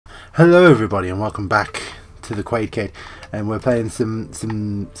Hello everybody and welcome back to the Kwade-Kade, and we're playing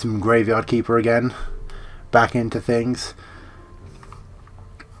some Graveyard Keeper again, back into things.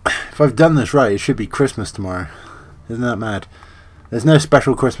 If I've done this right, it should be Christmas tomorrow. Isn't that mad? There's no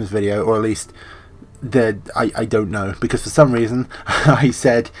special Christmas video, or at least I don't know, because for some reason I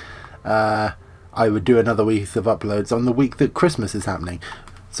said I would do another week of uploads on the week that Christmas is happening.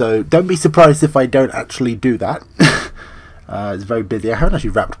 So don't be surprised if I don't actually do that. It's very busy. I haven't actually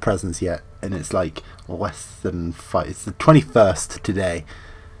wrapped presents yet, and it's like less than 5. It's the 21st today,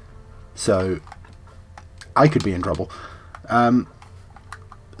 so I could be in trouble. So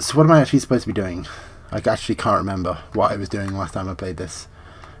what am I actually supposed to be doing? I actually can't remember what I was doing last time I played this.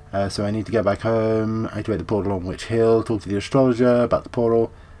 So I need to get back home, activate the portal on Witch Hill, talk to the astrologer about the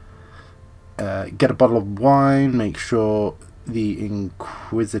portal, get a bottle of wine, make sure the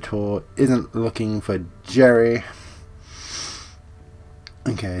Inquisitor isn't looking for Jerry.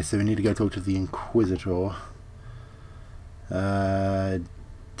 Okay, so we need to go talk to the Inquisitor. Right,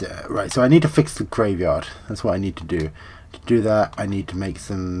 so I need to fix the graveyard. That's what I need to do. To do that, I need to make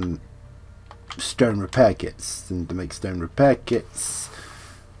some stone repair kits. And to make stone repair kits,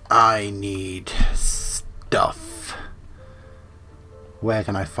 I need stuff. Where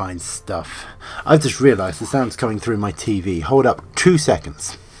can I find stuff? I've just realised the sound's coming through my TV. Hold up 2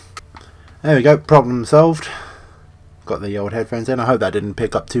 seconds. There we go, problem solved. Got the old headphones in. I hope that didn't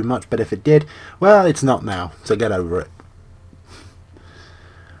pick up too much, but if it did, well, it's not now, so get over it.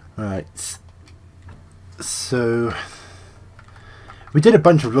 Right, so we did a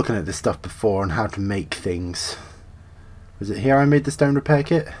bunch of looking at this stuff before on how to make things. Was it here I made the stone repair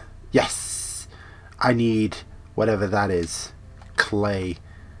kit? Yes! I need whatever that is. Clay.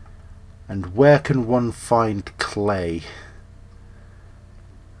 And where can one find clay?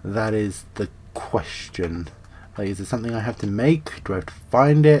 That is the question. Like, is it something I have to make? Do I have to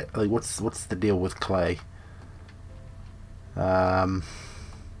find it? Like, what's the deal with clay?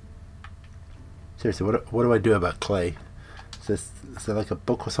 Seriously, what do I do about clay? Is there like a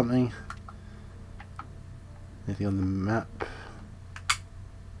book or something? Anything on the map?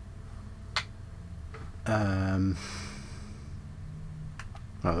 Oh,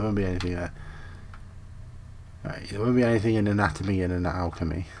 there won't be anything there. Alright, there won't be anything in anatomy and in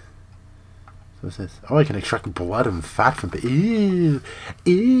alchemy. So it says, oh, I can extract blood and fat from it. Ew!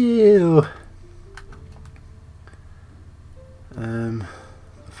 Ew! The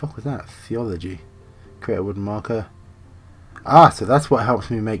fuck was that? Theology. Create a wooden marker. Ah, so that's what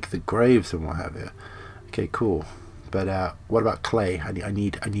helps me make the graves and what have you. Okay, cool. But what about clay? I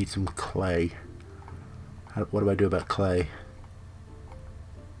need some clay. What do I do about clay?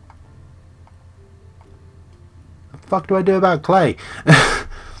 What the fuck do I do about clay?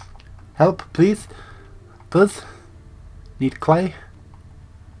 Help, please. Please. Need clay.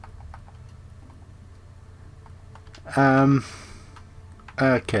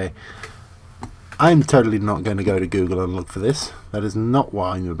 Okay. I'm totally not going to go to Google and look for this. That is not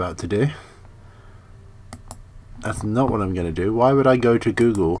what I'm about to do. That's not what I'm going to do. Why would I go to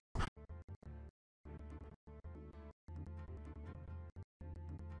Google?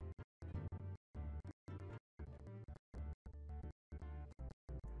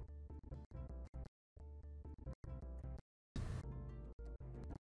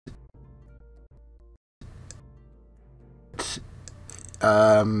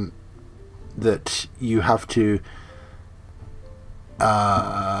 That you have to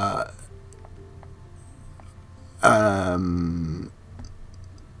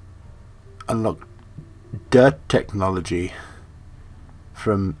unlock dirt technology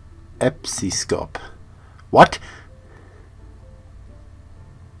from Epsiscope. What?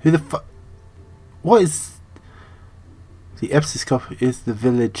 Who the fuck? What is the Epsiscope? Is the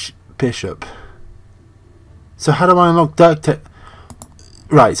village bishop. So how do I unlock dirt tech?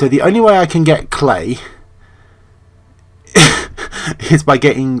 Right, so the only way I can get clay is by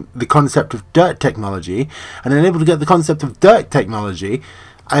getting the concept of dirt technology, and then able to get the concept of dirt technology,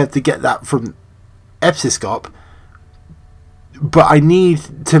 I have to get that from Epsiscope, but I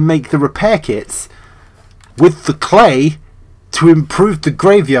need to make the repair kits with the clay to improve the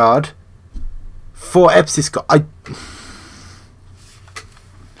graveyard for Epsiscope.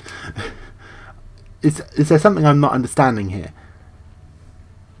 Is there something I'm not understanding here?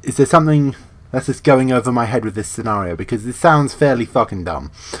 Is there something that's just going over my head with this scenario? Because this sounds fairly fucking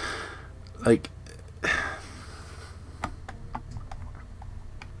dumb. Like,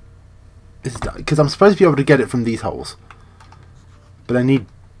 because I'm supposed to be able to get it from these holes, but I need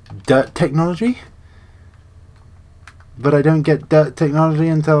dirt technology. But I don't get dirt technology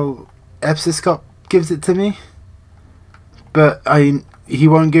until Epsiscope gives it to me. But he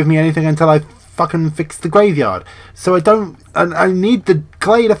won't give me anything until I fucking fix the graveyard. So I need the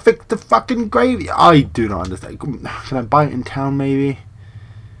clay to fix the fucking graveyard. I do not understand. Can I buy it in town maybe?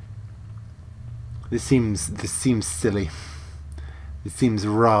 This seems silly. It seems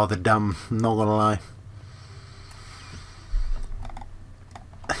rather dumb, I'm not gonna lie.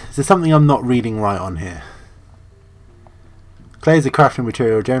 Is there something I'm not reading right on here? Clay is a crafting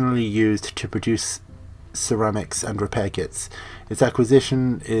material generally used to produce ceramics and repair kits. Its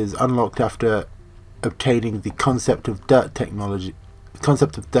acquisition is unlocked after obtaining the concept of dirt technology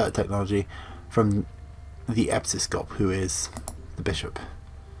from the Episcop, who is the bishop.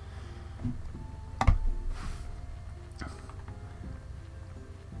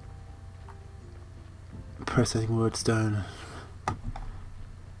 Processing wood, stone.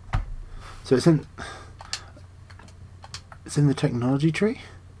 So it's in the technology tree.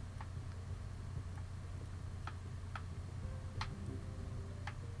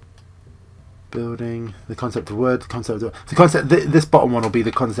 Building, the concept of wood, this bottom one will be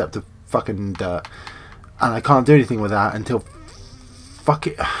the concept of fucking dirt, and I can't do anything with that until fuck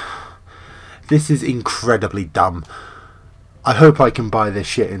it. This is incredibly dumb. I hope I can buy this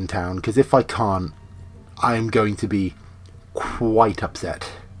shit in town, because if I can't, I am going to be quite upset.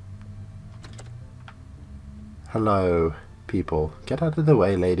 Hello, people. Get out of the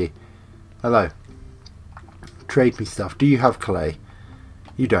way, lady. Hello. Trade me stuff. Do you have clay?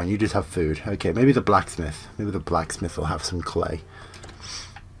 You don't. You just have food. Okay, maybe the blacksmith. Maybe the blacksmith will have some clay.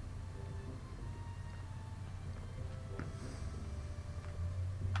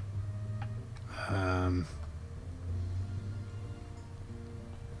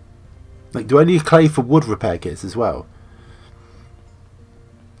 Like, do I need clay for wood repair kits as well?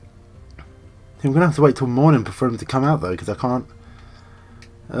 I'm gonna have to wait till morning for him to come out though, because I can't.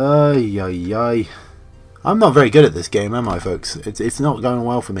 Ay. I'm not very good at this game, am I, folks? It's not going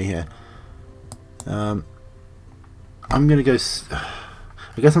well for me here. I'm gonna go.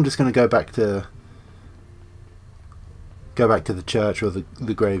 I guess I'm just gonna go back to the church or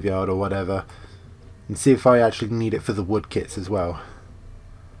the graveyard or whatever, and see if I actually need it for the wood kits as well.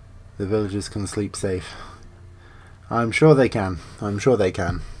 The villagers can sleep safe. I'm sure they can. I'm sure they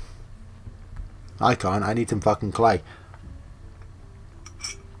can. I can't. I need some fucking clay.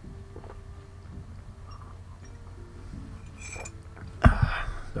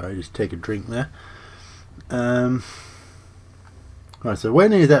 Sorry, just take a drink there. Right, so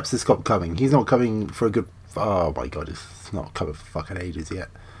when is Episcop coming? He's not coming for a good... Oh my god, it's not coming for fucking ages yet.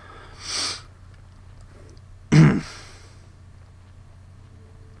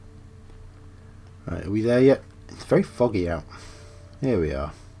 Right, are we there yet? It's very foggy out. Here we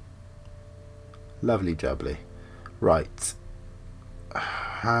are. Lovely jubbly. Right.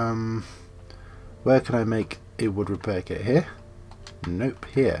 Where can I make a wood repair kit? Here? Nope.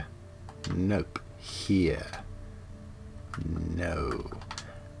 Here? Nope. Here? No.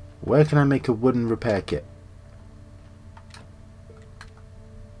 Where can I make a wooden repair kit?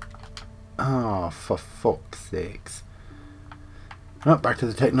 Oh, for fuck's sakes. Oh, back to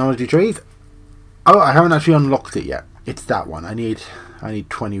the technology trees. Oh, I haven't actually unlocked it yet. It's that one. I need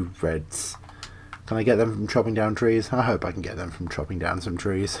 20 reds. Can I get them from chopping down trees? I hope I can get them from chopping down some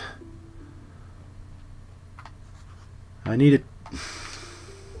trees. I need it.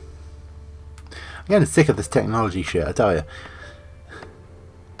 I'm getting sick of this technology shit, I tell you.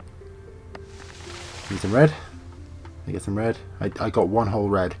 Need some red? I get some red? I got one whole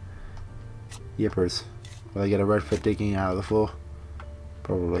red. Yippers. Will I get a red for digging out of the floor?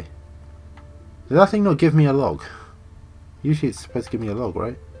 Probably. Did that thing not give me a log? Usually it's supposed to give me a log,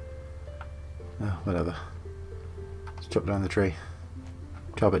 right? Oh, whatever. Let's chop down the tree.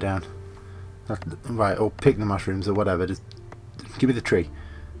 Chop it down. Right, or pick the mushrooms or whatever. Just give me the tree.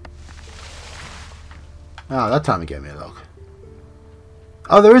 Ah, that time it gave me a log.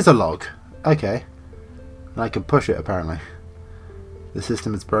 Oh, there is a log. Okay. And I can push it, apparently. The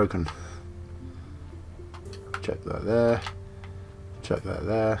system is broken. Chuck that there. Chuck that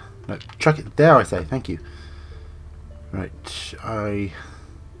there. No, chuck it there, I say. Thank you. Right,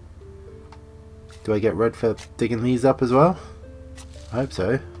 do I get red for digging these up as well? I hope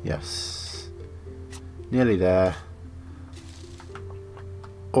so. Yes. Nearly there.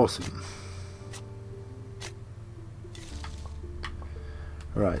 Awesome.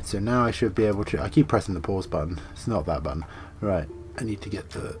 Right, so now I should be able to... I keep pressing the pause button. It's not that button. Right, I need to get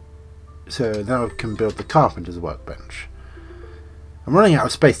the... So now I can build the carpenter's workbench. I'm running out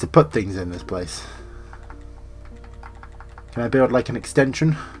of space to put things in this place. Can I build like an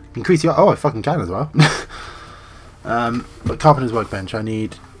extension? Increase your... Oh, I fucking can as well. But carpenter's workbench, I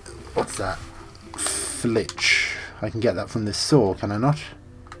need... What's that? Flitch. I can get that from this saw, can I not?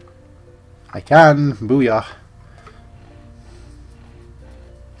 I can! Booyah!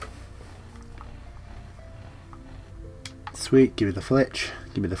 Sweet, give me the flitch.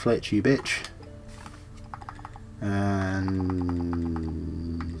 Give me the flitch, you bitch.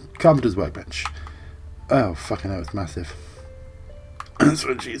 And carpenter's workbench. Oh, fucking hell, it's massive. That's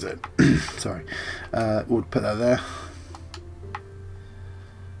what she said. Sorry. We'll put that there.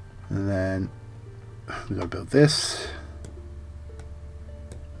 And then we gotta build this.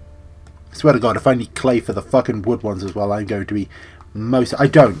 I swear to God, if I need clay for the fucking wood ones as well, I'm going to be most... I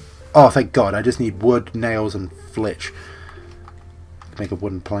don't. Oh, thank God. I just need wood, nails, and flitch. Make a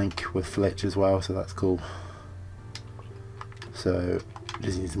wooden plank with flitch as well, so that's cool. So,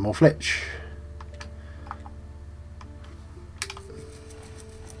 just need some more flitch.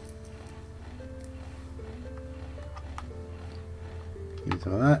 Give me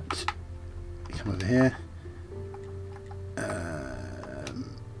some of that. Come over here.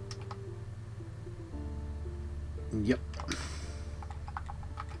 Yep.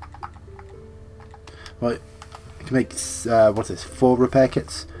 Right. I can make, what's this, 4 repair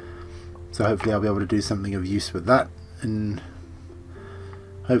kits. So hopefully I'll be able to do something of use with that. And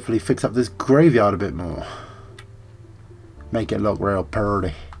hopefully fix up this graveyard a bit more. Make it look real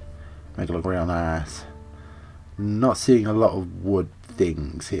pretty. Make it look real nice. Not seeing a lot of wood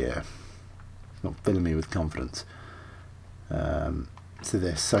things here. Not filling me with confidence. So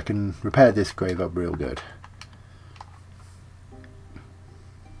this, I can repair this grave up real good.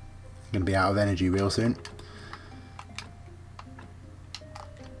 Gonna be out of energy real soon.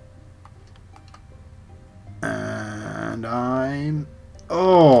 And I'm...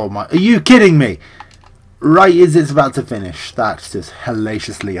 Oh my... Are you kidding me? Right as it's about to finish. That's just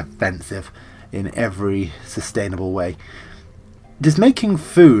hellaciously offensive in every sustainable way. Does making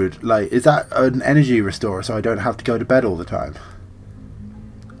food, like, is that an energy restorer so I don't have to go to bed all the time?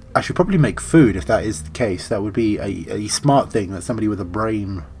 I should probably make food if that is the case. That would be a smart thing that somebody with a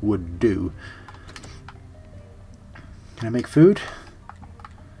brain would do. Can I make food?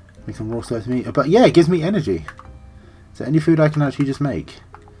 Make some raw sliced meat. But yeah, it gives me energy. Is there any food I can actually just make?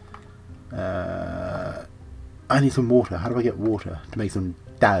 I need some water. How do I get water to make some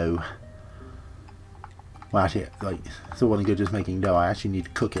dough? Well, actually, like, it's all well and good just making dough. I actually need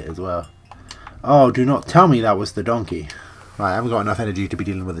to cook it as well. Oh, do not tell me that was the donkey. Right, I haven't got enough energy to be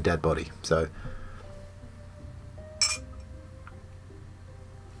dealing with a dead body, so...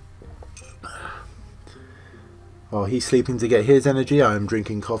 While he's sleeping to get his energy, I'm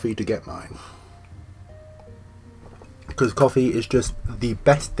drinking coffee to get mine. Because coffee is just the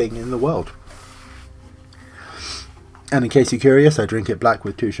best thing in the world. And in case you're curious, I drink it black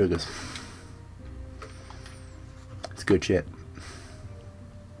with 2 sugars. It's good shit.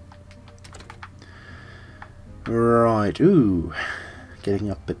 Right, ooh.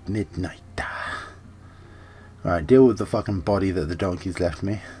 Getting up at midnight. Alright, deal with the fucking body that the donkey's left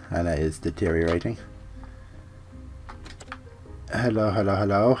me. And it is deteriorating. Hello, hello,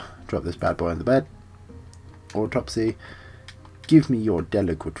 hello. Drop this bad boy in the bed. Autopsy. Give me your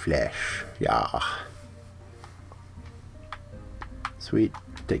delicate flesh. Yeah. Sweet.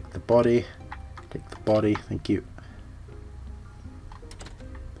 Take the body. Take the body. Thank you.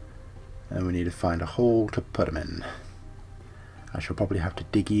 And we need to find a hole to put him in. I shall probably have to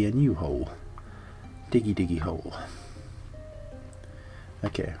diggy a new hole. Diggy diggy hole.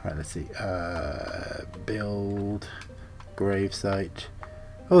 Okay, right, let's see. Build grave site.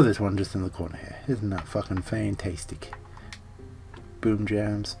 Oh, there's one just in the corner here. Isn't that fucking fantastic? Boom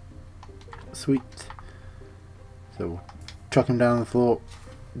jams. Sweet. So we'll chuck him down the floor.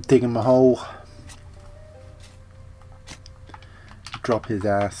 Dig him a hole. Drop his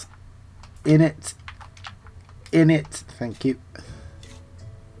ass in it. In it. Thank you.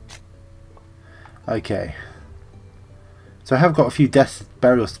 Okay. So I have got a few death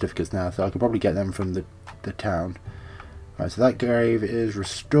burial certificates now, so I could probably get them from the town. Right, so that grave is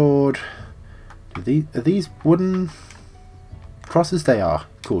restored. Are these wooden crosses? They are.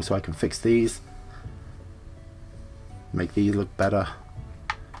 Cool, so I can fix these. Make these look better.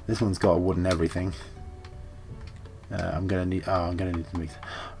 This one's got a wooden everything. I'm gonna need to mix.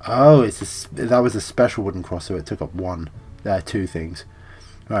 Oh, that was a special wooden cross, so it took up one. There are 2 things.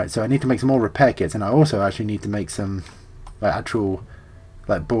 Right, so I need to make some more repair kits, and I also actually need to make some like actual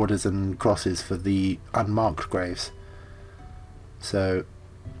like borders and crosses for the unmarked graves. So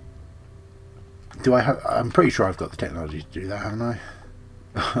do I have? I'm pretty sure I've got the technology to do that, haven't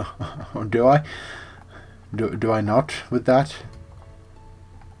I? Or do I? Do I not with that?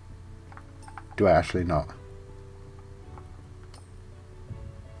 Do I actually not?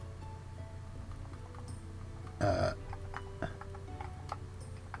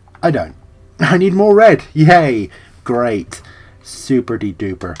 I don't. I need more red. Yay. Great. Super de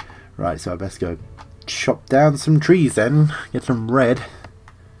duper. Right, so I best go chop down some trees then. Get some red.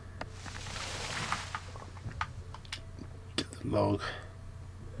 Get the log.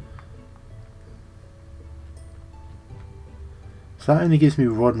 So that only gives me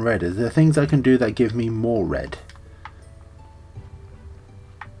one red. Is there things I can do that give me more red?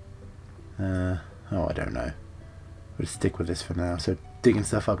 Oh, I don't know. We'll just stick with this for now. So digging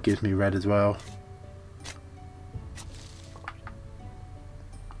stuff up gives me red as well.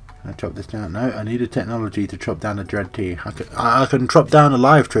 Can I chop this down? No, I need a technology to chop down a dead tree. I can chop down a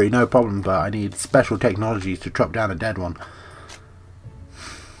live tree, no problem, but I need special technologies to chop down a dead one.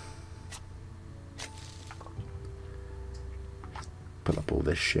 Pull up all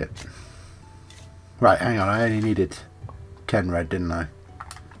this shit. Right, hang on, I only needed 10 red, didn't I?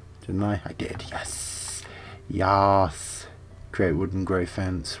 Didn't I? I did, yes. Yes. Create wooden grave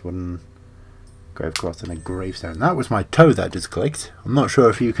fence, wooden grave cloth and a gravestone. That was my toe that just clicked. I'm not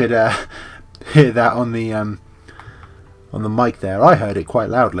sure if you could hear that on the mic there. I heard it quite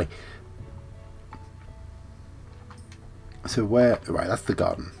loudly. So where... Right, that's the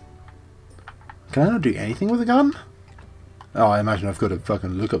garden. Can I not do anything with the garden? Oh, I imagine I've got to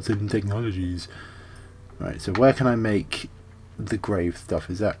fucking look up some technologies. Right, so where can I make the grave stuff?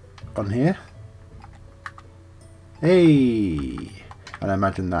 Is that on here? Hey! And I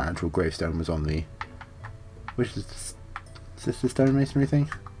imagine that actual gravestone was on the... Which is this the stonemasonry thing?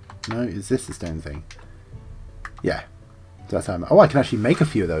 No, is this the stone thing? Yeah. So that's how oh, I can actually make a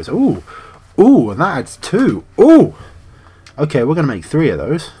few of those. Ooh! Ooh, and that adds 2. Ooh! Okay, we're going to make 3 of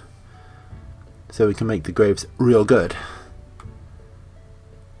those. So we can make the graves real good.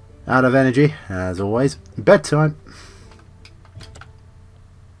 Out of energy, as always. Bedtime.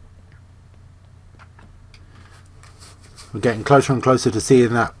 We're getting closer and closer to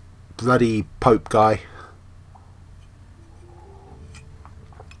seeing that bloody Pope guy.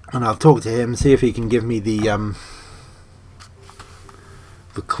 And I'll talk to him, see if he can give me the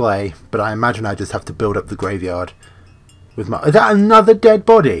clay. But I imagine I just have to build up the graveyard with my... Is that another dead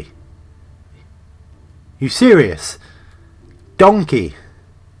body? You serious? Donkey.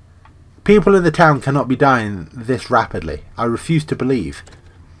 People in the town cannot be dying this rapidly. I refuse to believe.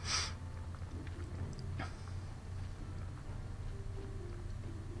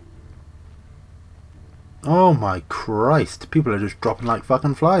 Oh my Christ. People are just dropping like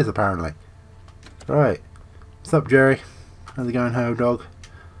fucking flies apparently. Right. What's up, Jerry? How's it going, ho dog?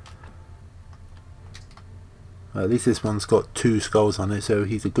 Well, at least this one's got 2 skulls on it, so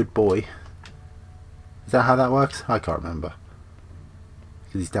he's a good boy. Is that how that works? I can't remember.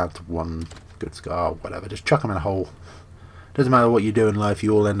 Because he's down to 1 good skull. Oh, whatever. Just chuck him in a hole. Doesn't matter what you do in life,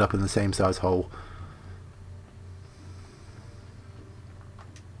 you all end up in the same size hole.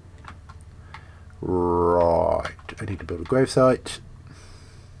 Right. I need to build a gravesite.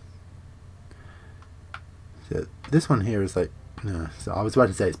 So this one here is like... No, so I was about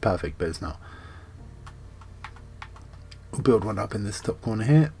to say it's perfect, but it's not. We'll build one up in this top corner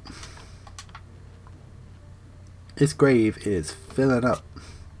here. This grave is filling up.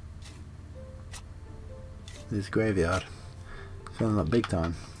 This graveyard. Filling up big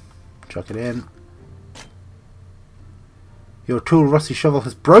time. Chuck it in. Your tool rusty shovel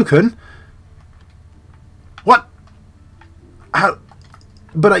has broken? What? How?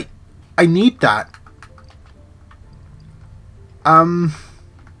 But I need that.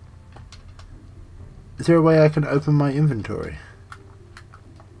 Is there a way I can open my inventory?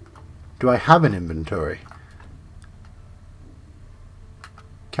 Do I have an inventory?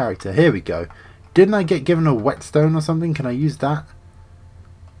 Character, here we go. Didn't I get given a whetstone or something? Can I use that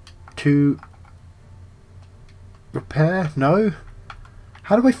to repair? No?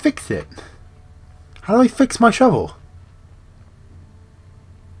 How do I fix it? How do I fix my shovel?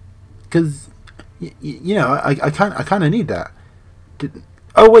 Because you know, I kind of need that.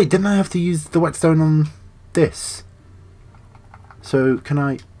 Oh wait, didn't I have to use the whetstone on this? So can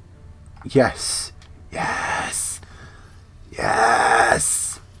I? Yes, yes,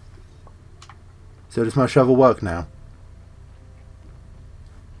 yes. So does my shovel work now?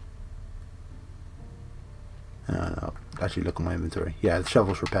 I'll actually look at my inventory. Yeah, the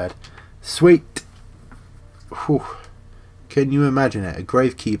shovel's repaired. Sweet. Whew. Can you imagine it? A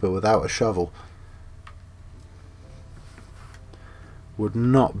gravekeeper without a shovel would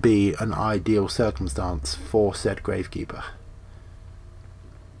not be an ideal circumstance for said gravekeeper.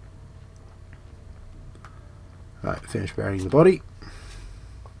 Right, finish burying the body.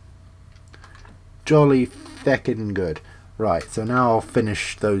 Jolly feckin' good. Right, so now I'll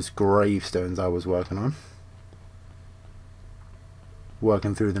finish those gravestones I was working on.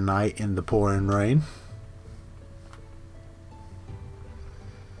 working through the night in the pouring rain.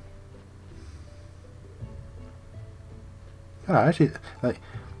 Oh, actually, like,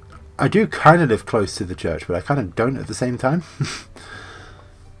 I do kind of live close to the church, but I kind of don't at the same time.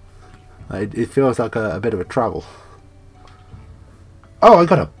 It feels like a bit of a travel. Oh, I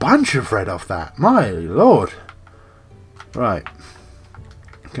got a bunch of red off that. My lord. Right.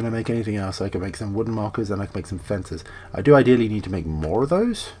 Can I make anything else? I can make some wooden markers and I can make some fences. I do ideally need to make more of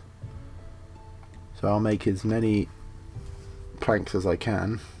those. So I'll make as many planks as I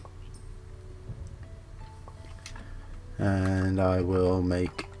can. And I will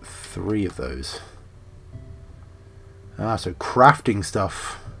make 3 of those. Ah, so crafting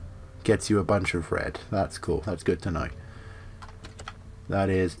stuff gets you a bunch of red. That's cool. That's good to know. That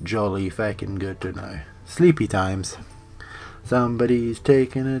is jolly feckin' good to know. Sleepy times. Somebody's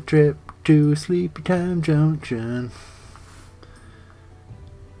taking a trip to Sleepy Time Junction.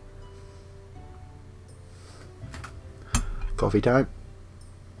 Coffee time.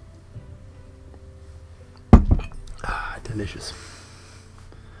 Ah, delicious.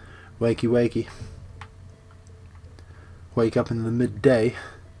 Wakey wakey. Wake up in the midday.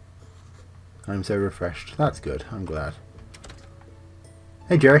 I'm so refreshed. That's good. I'm glad.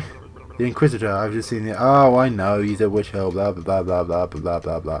 Hey Jerry. The Inquisitor, I've just seen it. Oh, I know, he's at Witch Hill, blah blah blah blah blah blah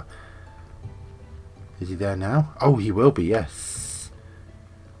blah blah. Is he there now? Oh, he will be, yes.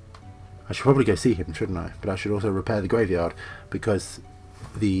 I should probably go see him, shouldn't I? But I should also repair the graveyard, because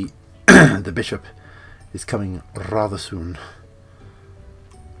the the bishop is coming rather soon.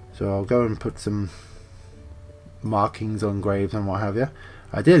 So I'll go and put some markings on graves and what have you.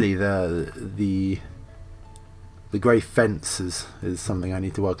 Ideally, the grave fences is something I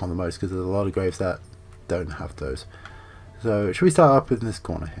need to work on the most, because there's a lot of graves that don't have those. So should we start up in this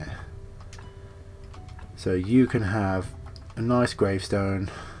corner here? So you can have a nice gravestone.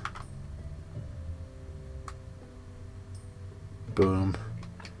 Boom.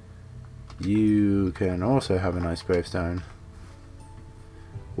 You can also have a nice gravestone.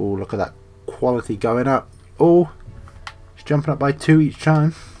 Oh, look at that quality going up. Oh, it's jumping up by 2 each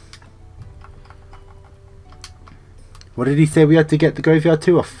time. What did he say we had to get the graveyard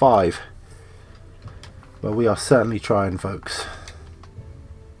to? A 5. Well, we are certainly trying, folks.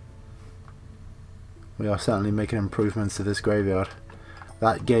 We are certainly making improvements to this graveyard.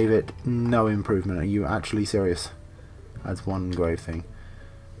 That gave it no improvement. Are you actually serious? That's one grave thing.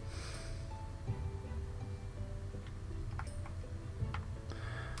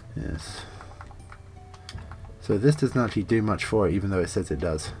 Yes. So this doesn't actually do much for it, even though it says it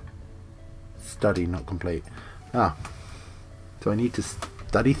does. Study not complete. Ah. Do I need to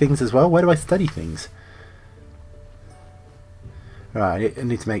study things as well? Where do I study things? Right, I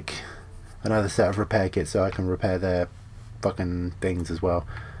need to make another set of repair kits so I can repair their fucking things as well.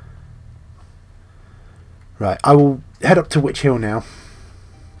 Right, I will head up to Witch Hill now.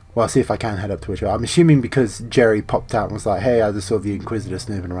 Well, I'll see if I can head up to Witch Hill. I'm assuming because Jerry popped out and was like, hey, I just saw the Inquisitor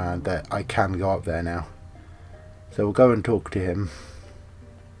snooping around, that I can go up there now. So we'll go and talk to him.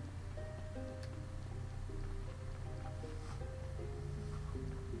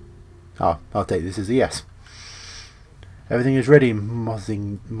 Oh, I'll take this as a yes. Everything is ready,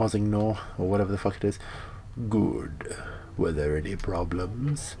 Mozingnor, or whatever the fuck it is. Good. Were there any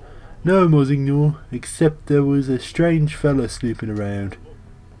problems? No, Mozingnor, except there was a strange fella snooping around.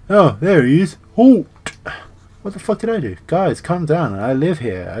 Oh, there he is. Halt! What the fuck did I do? Guys, calm down. I live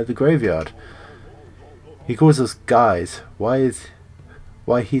here, at the graveyard. He calls us guys. Why he's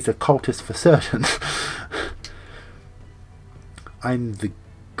a cultist for certain. I'm the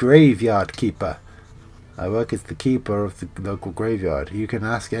graveyard keeper. I work as the keeper of the local graveyard. You can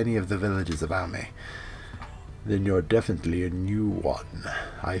ask any of the villagers about me. Then you're definitely a new one.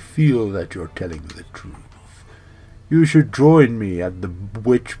 I feel that you're telling the truth. You should join me at the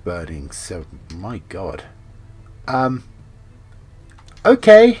witch burning. So, my god.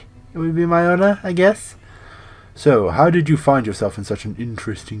 Okay. It would be my honor, I guess. So, how did you find yourself in such an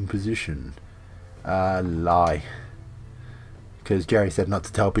interesting position? Lie. Because Jerry said not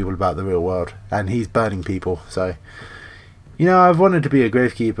to tell people about the real world, and he's burning people, so... You know, I've wanted to be a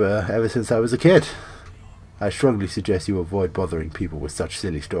gravekeeper ever since I was a kid. I strongly suggest you avoid bothering people with such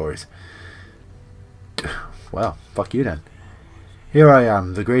silly stories. Well, fuck you then. Here I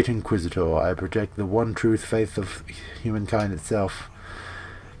am, the Great Inquisitor. I protect the one truth faith of humankind itself.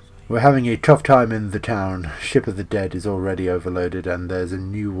 We're having a tough time in the town. Ship of the Dead is already overloaded, and there's a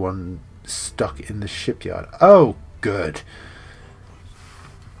new one stuck in the shipyard. Oh, good.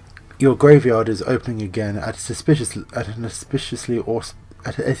 Your graveyard is opening again at a suspiciously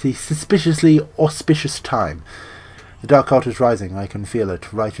auspicious time. The dark cult is rising. I can feel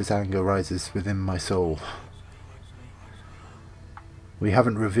it. Righteous anger rises within my soul. We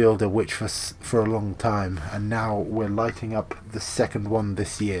haven't revealed a witch for a long time, and now we're lighting up the second one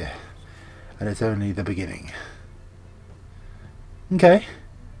this year. And it's only the beginning. Okay.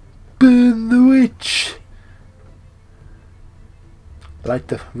 Burn the witch!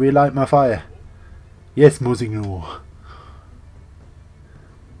 Relight my fire. Yes, Monsignor.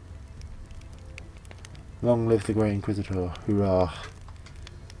 Long live the Grey Inquisitor. Hurrah.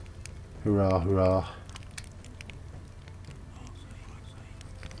 Hurrah, hurrah.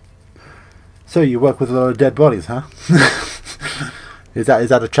 So you work with a lot of dead bodies, huh? Is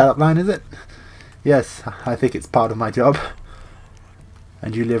that a chat-up line, is it? Yes, I think it's part of my job.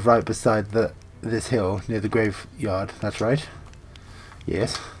 And you live right beside this hill, near the graveyard, that's right?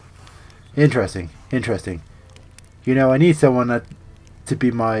 Yes. Interesting, interesting. You know, I need someone to be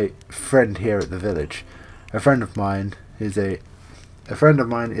my friend here at the village. A friend of mine is a friend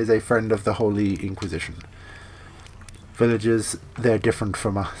of the Holy Inquisition. Villagers, they're different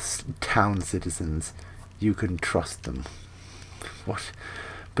from us town citizens. You can trust them. What?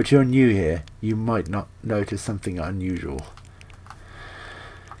 But you're new here. You might not notice something unusual.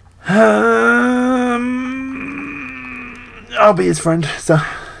 I'll be his friend, so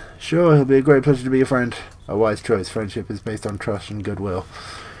sure, it'll be a great pleasure to be a friend. A wise choice. Friendship is based on trust and goodwill.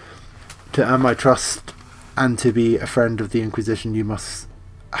 To earn my trust and to be a friend of the Inquisition, you must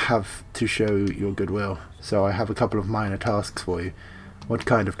have to show your goodwill. So I have a couple of minor tasks for you. What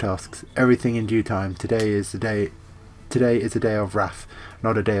kind of tasks? Everything in due time. Today is a day of wrath,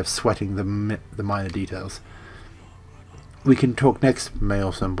 not a day of sweating the minor details. We can talk next,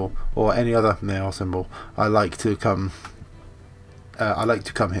 male symbol, or any other male symbol. I like to come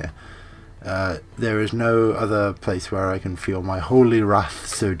here. There is no other place where I can feel my holy wrath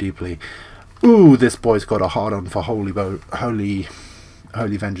so deeply. Ooh, this boy's got a hard-on for holy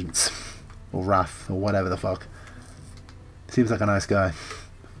vengeance, or wrath, or whatever the fuck. Seems like a nice guy.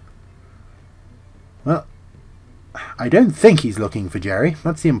 Well, I don't think he's looking for Jerry.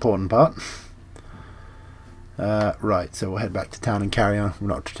 That's the important part. Right, so we'll head back to town and carry on. Well,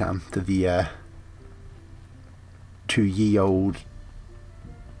 not to town, to the to ye old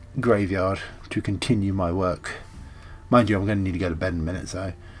graveyard to continue my work. Mind you, I'm going to need to go to bed in a minute,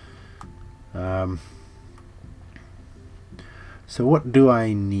 so so what do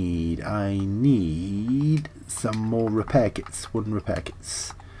I need? I need some more repair kits, wooden repair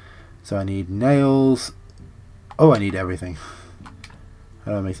kits. So I need nails. Oh, I need everything.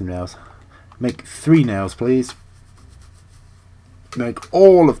 How do I make some nails? Make 3 nails, please. Make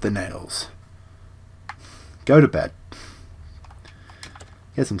all of the nails. Go to bed.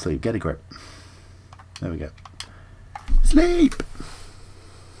 Get some sleep. Get a grip. There we go. Sleep!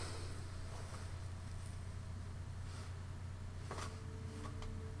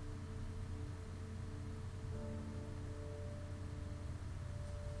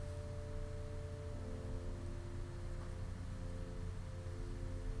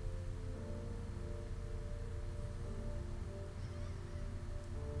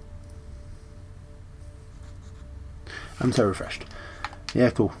 I'm so refreshed.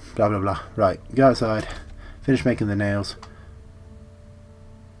 Yeah, cool. Blah, blah, blah. Right, go outside. Finish making the nails.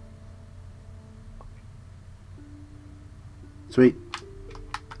 Sweet.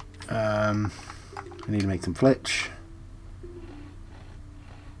 I need to make some flitch.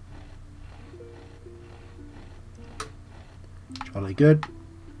 Jolly good.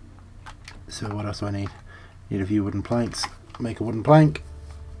 So what else do I need? Need a few wooden planks. Make a wooden plank.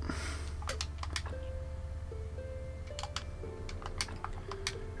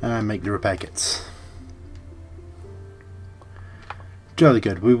 And make the repair kits. Jolly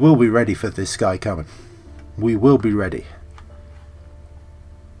good. We will be ready for this guy coming. We will be ready.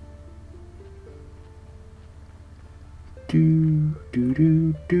 Do do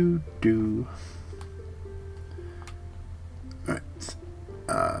do do do. Right.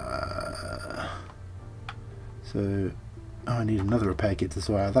 So I need another repair kit to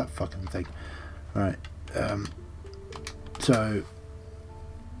sort out that fucking thing. Right. So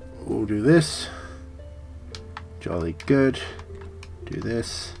we'll do this. Jolly good. Do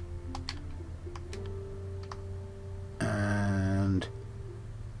this. And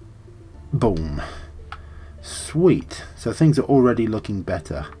boom. Sweet. So things are already looking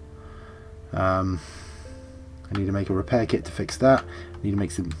better. I need to make a repair kit to fix that. I need to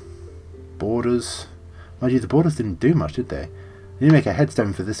make some borders. Mind you, the borders didn't do much, did they? I need to make a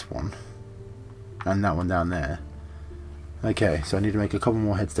headstone for this one. And that one down there. Okay, so I need to make a couple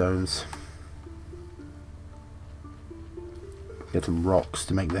more headstones. Get some rocks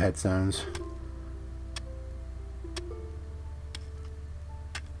to make the headstones.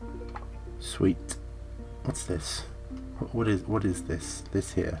 Sweet. What's this? What is this?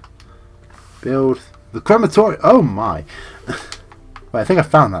 This here. Build the crematorium. Oh my! Wait, I think I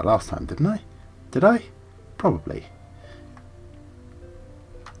found that last time, didn't I? Did I? Probably.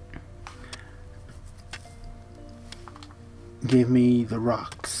 Give me the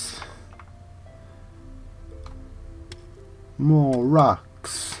rocks. More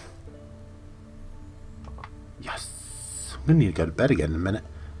rocks. Yes. I'm gonna need to go to bed again in a minute.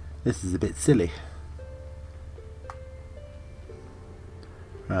 This is a bit silly.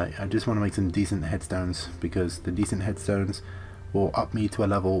 Right, I just want to make some decent headstones, because the decent headstones will up me to a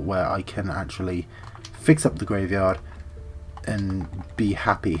level where I can actually fix up the graveyard and be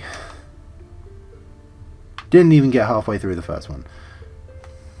happy. Didn't even get halfway through the first one.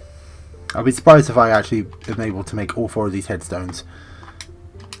 I'll be surprised if I actually am able to make all 4 of these headstones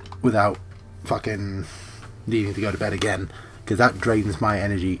without fucking needing to go to bed again, because that drains my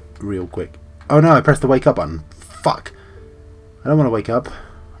energy real quick. Oh no, I pressed the wake up button. Fuck. I don't want to wake up.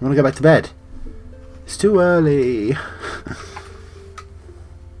 I want to go back to bed. It's too early.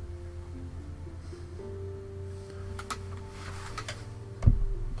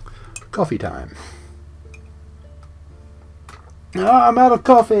 Coffee time. Oh, I'm out of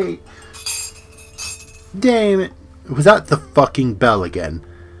coffee. Damn it. Was that the fucking bell again?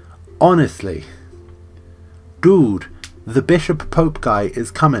 Honestly. Dude, the Bishop Pope guy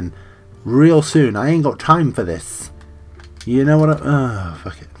is coming real soon. I ain't got time for this. You know what oh,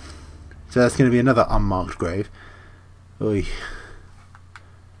 fuck it. So that's going to be another unmarked grave. Oy.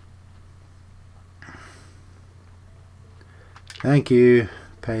 Thank you.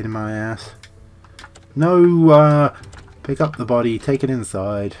 Pain in my ass. No, pick up the body, take it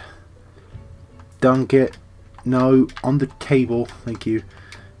inside. Dunk it. No, on the table. Thank you.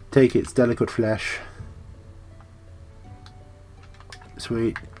 Take its delicate flesh.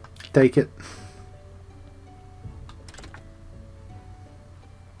 Sweet. Take it.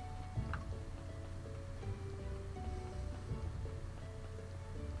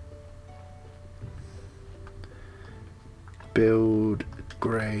 Build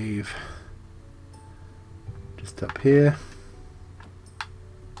grave just up here.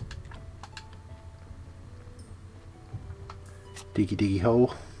 Diggy diggy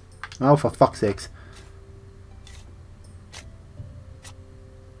hole. Oh, for fuck's sakes.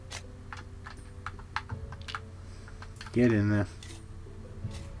 Get in there.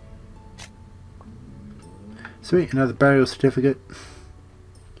 Sweet, another burial certificate.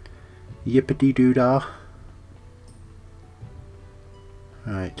 Yippity doo dah.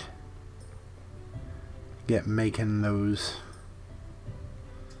 Right. Get making those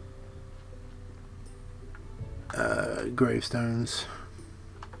gravestones.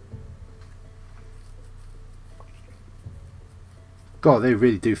 God, they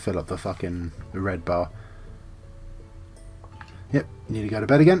really do fill up the fucking red bar. Yep, need to go to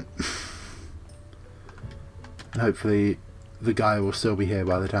bed again. Hopefully the guy will still be here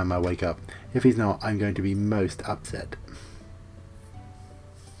by the time I wake up. If he's not, I'm going to be most upset.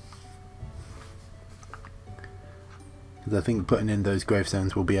 Because I think putting in those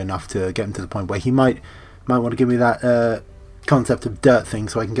gravestones will be enough to get him to the point where he might want to give me that concept of dirt thing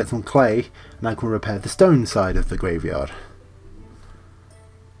so I can get some clay and I can repair the stone side of the graveyard.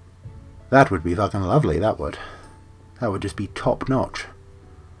 That would be fucking lovely, that would. That would just be top notch.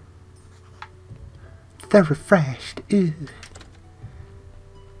 So refreshed. Ew.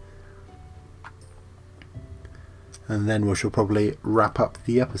 And then we shall probably wrap up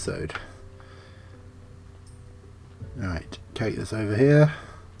the episode. Alright, take this over here.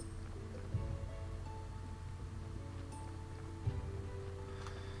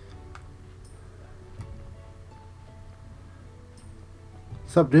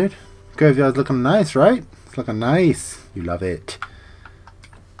 What's up, dude? Graveyard's looking nice, right? It's looking nice. You love it.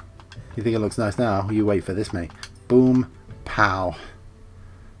 You think it looks nice now? You wait for this, mate. Boom. Pow.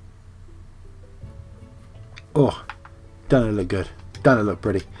 Oh. Doesn't it look good? Doesn't it look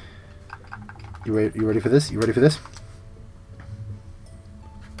pretty? You ready for this? You ready for this?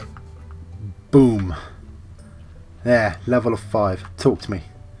 Boom. There. Level of 5. Talk to me.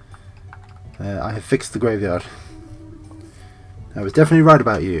 I have fixed the graveyard. I was definitely right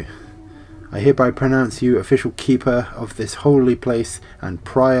about you. I hereby pronounce you official keeper of this holy place and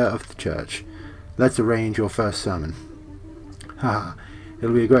prior of the church. Let's arrange your first sermon. Ha!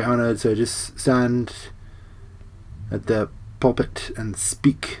 It'll be a great honour, so just stand at the pulpit and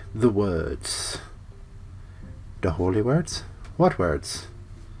speak the words. The holy words? What words?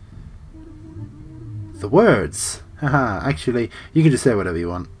 The words! Haha, actually, you can just say whatever you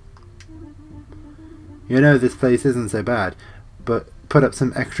want. You know this place isn't so bad, but put up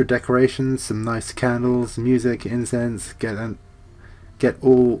some extra decorations, some nice candles, music, incense, get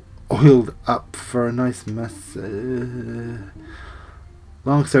all oiled up for a nice mess.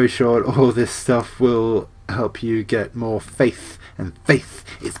 Long story short, all this stuff will help you get more faith, and faith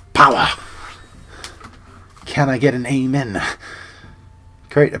is power. Can I get an amen?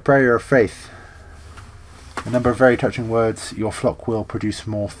 Create a prayer of faith. A number of very touching words. Your flock will produce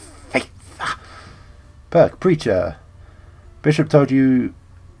more faith. Perk, preacher. Bishop told you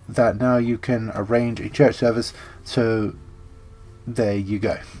that now you can arrange a church service, so there you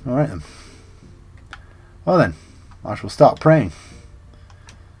go. Alright then. Well then, I shall start praying.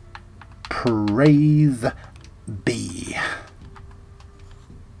 Praise be.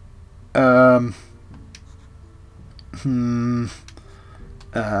 May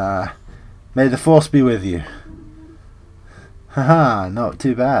the force be with you. Haha, not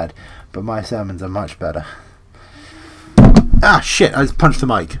too bad, but my sermons are much better. Ah, shit, I just punched the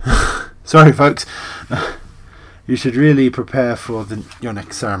mic. Sorry, folks. You should really prepare for your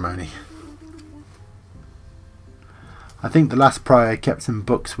next ceremony. I think the last prior kept some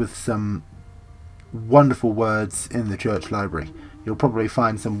books with some wonderful words in the church library. You'll probably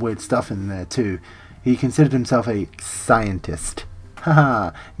find some weird stuff in there too. He considered himself a scientist.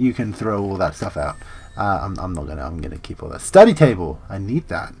 Haha, you can throw all that stuff out. I'm gonna keep all that. Study table, I need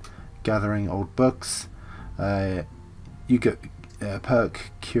that. Gathering old books. You go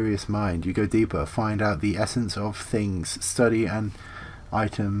perk curious mind. You go deeper, find out the essence of things. Study an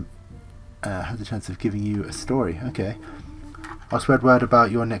item has a chance of giving you a story. Okay. I'll spread word about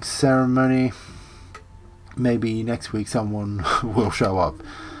your next ceremony. Maybe next week someone will show up.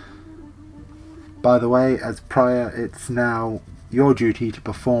 By the way, as prior, it's now your duty to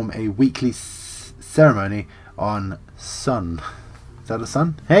perform a weekly ceremony on Sun. Is that a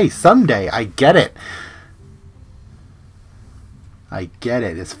sun? Hey, Sunday! I get it! I get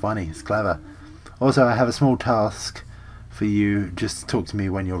it. It's funny. It's clever. Also, I have a small task for you. Just talk to me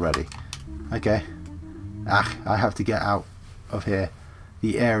when you're ready. Okay. I have to get out of here.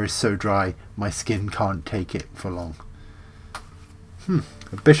 The air is so dry, my skin can't take it for long.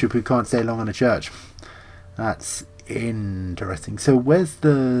 A bishop who can't stay long in a church. That's interesting. So where's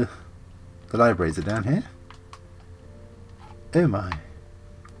the library? Is it down here? Oh my.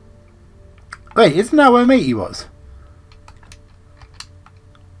 Wait, isn't that where Matey was?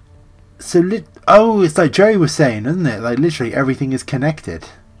 So oh, it's like Jerry was saying, isn't it? Like literally everything is connected.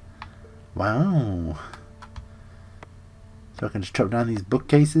 Wow. So I can just chop down these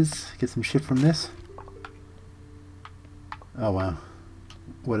bookcases, get some shit from this. Oh wow.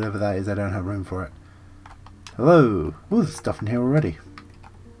 Whatever that is, I don't have room for it. Hello. Oh, there's stuff in here already.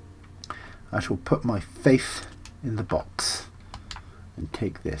 I shall put my faith in the box and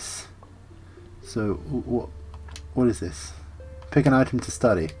take this. So what is this? Pick an item to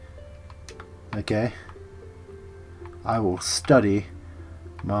study. Okay. I will study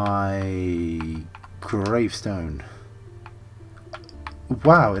my gravestone.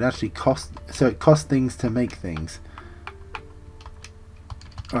 Wow, it actually costs. So it costs things to make things.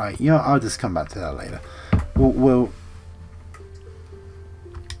 Alright, you know, I'll just come back to that later. We'll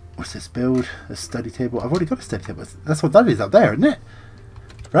what's this? Build a study table. I've already got a study table. That's what that is up there, isn't it?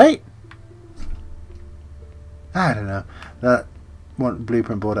 Right? I don't know. That one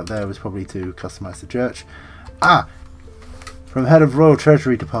blueprint board up there was probably to customize the church. From head of Royal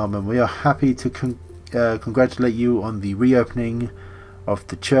Treasury Department, we are happy to congratulate you on the reopening of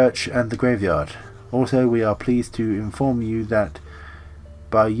the church and the graveyard. Also, we are pleased to inform you that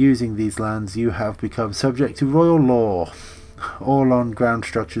by using these lands you have become subject to royal law. All on-ground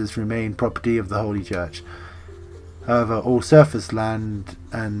structures remain property of the Holy Church. However, all surface land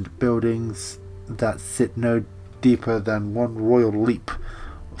and buildings that sit no deeper than one royal leap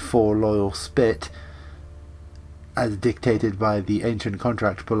for loyal spit, as dictated by the ancient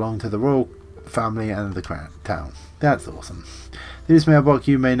contract, belong to the royal family and the crown town. That's awesome. Through this mailbox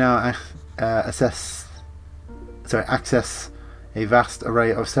you may now access a vast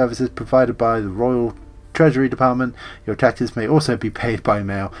array of services provided by the Royal Treasury Department. Your taxes may also be paid by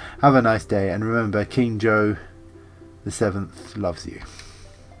mail. Have a nice day, and remember, King Joe VII loves you.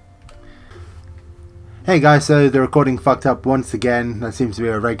 Hey guys, so the recording fucked up once again. That seems to be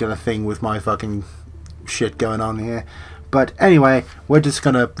a regular thing with my fucking shit going on here. But anyway, we're just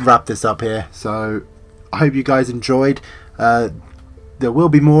gonna wrap this up here. So I hope you guys enjoyed. There will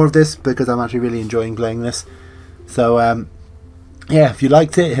be more of this because I'm actually really enjoying playing this. So yeah, if you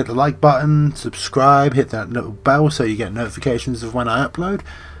liked it, hit the like button, subscribe, hit that little bell so you get notifications of when I upload,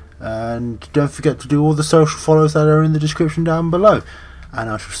 and don't forget to do all the social follows that are in the description down below, and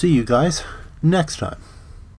I shall see you guys next time.